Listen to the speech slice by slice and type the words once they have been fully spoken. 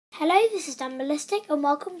Hello, this is Danballistic and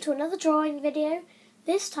welcome to another drawing video.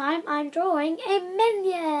 This time I'm drawing a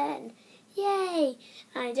minion! Yay!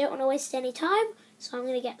 And I don't want to waste any time, so I'm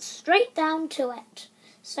going to get straight down to it.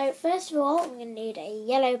 So first of all, I'm going to need a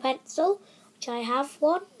yellow pencil, which I have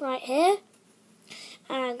one right here.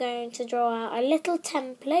 And I'm going to draw out a little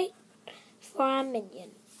template for our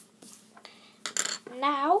minion.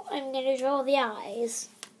 Now I'm going to draw the eyes.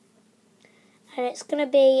 And it's going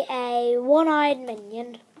to be a one-eyed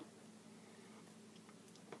minion.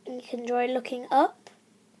 And you can draw it looking up.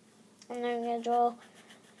 And then I'm going to draw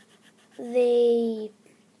the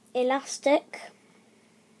elastic,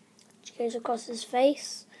 which goes across his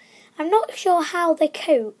face. I'm not sure how they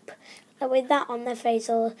cope with that on their face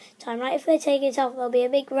all the time. Like if they take it off, there'll be a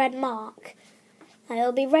big red mark. And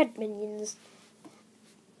it'll be red minions.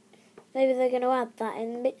 Maybe they're going to add that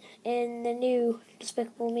in the new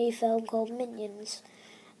Despicable Me film called Minions.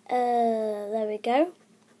 There we go.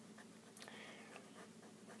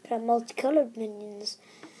 Got multicoloured minions.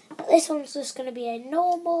 But this one's just going to be a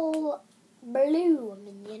normal blue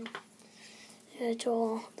minion. I'm going to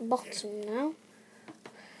draw the bottom now.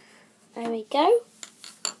 There we go.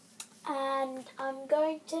 And I'm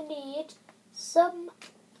going to need some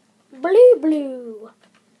blue.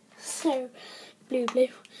 So, blue.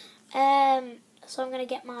 So I'm going to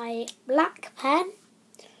get my black pen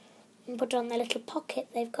and put it on the little pocket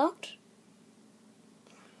they've got.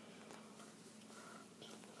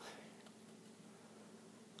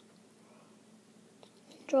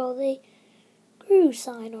 Draw the screw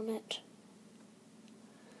sign on it.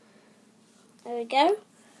 There we go.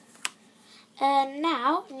 And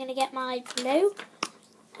now I'm going to get my blue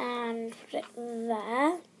and put it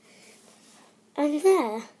there and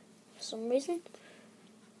there for some reason.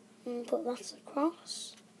 And put that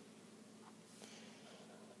across.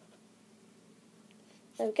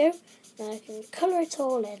 There we go. Now I can colour it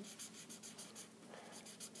all in.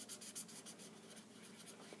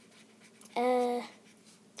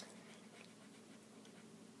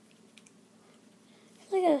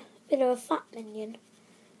 Like a bit of a fat minion.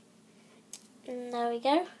 And there we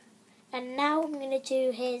go. And now I'm going to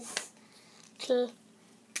do his little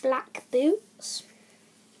black boots.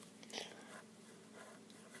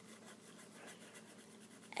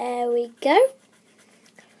 There we go.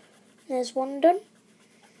 There's one done.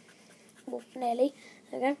 Well, nearly.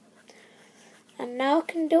 There we go. And now I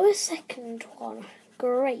can do a second one.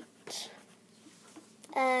 Great.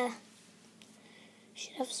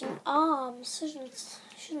 Should have some arms,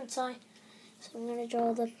 shouldn't I? So I'm going to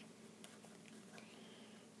draw them.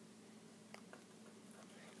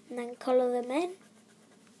 And then colour them in.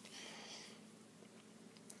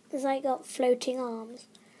 Because I got floating arms.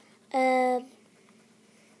 There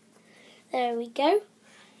we go.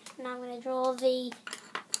 Now I'm going to draw the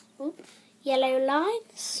yellow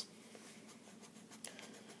lines.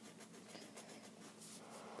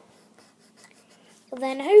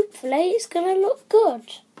 Then hopefully it's going to look good.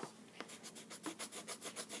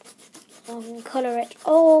 I can colour it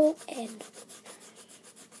all in.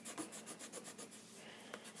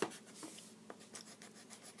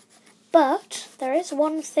 But there is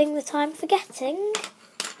one thing that I'm forgetting.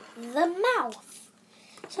 The mouth.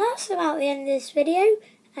 So that's about the end of this video,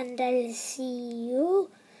 and I'll see you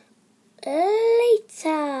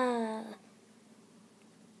later.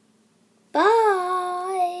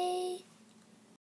 Bye!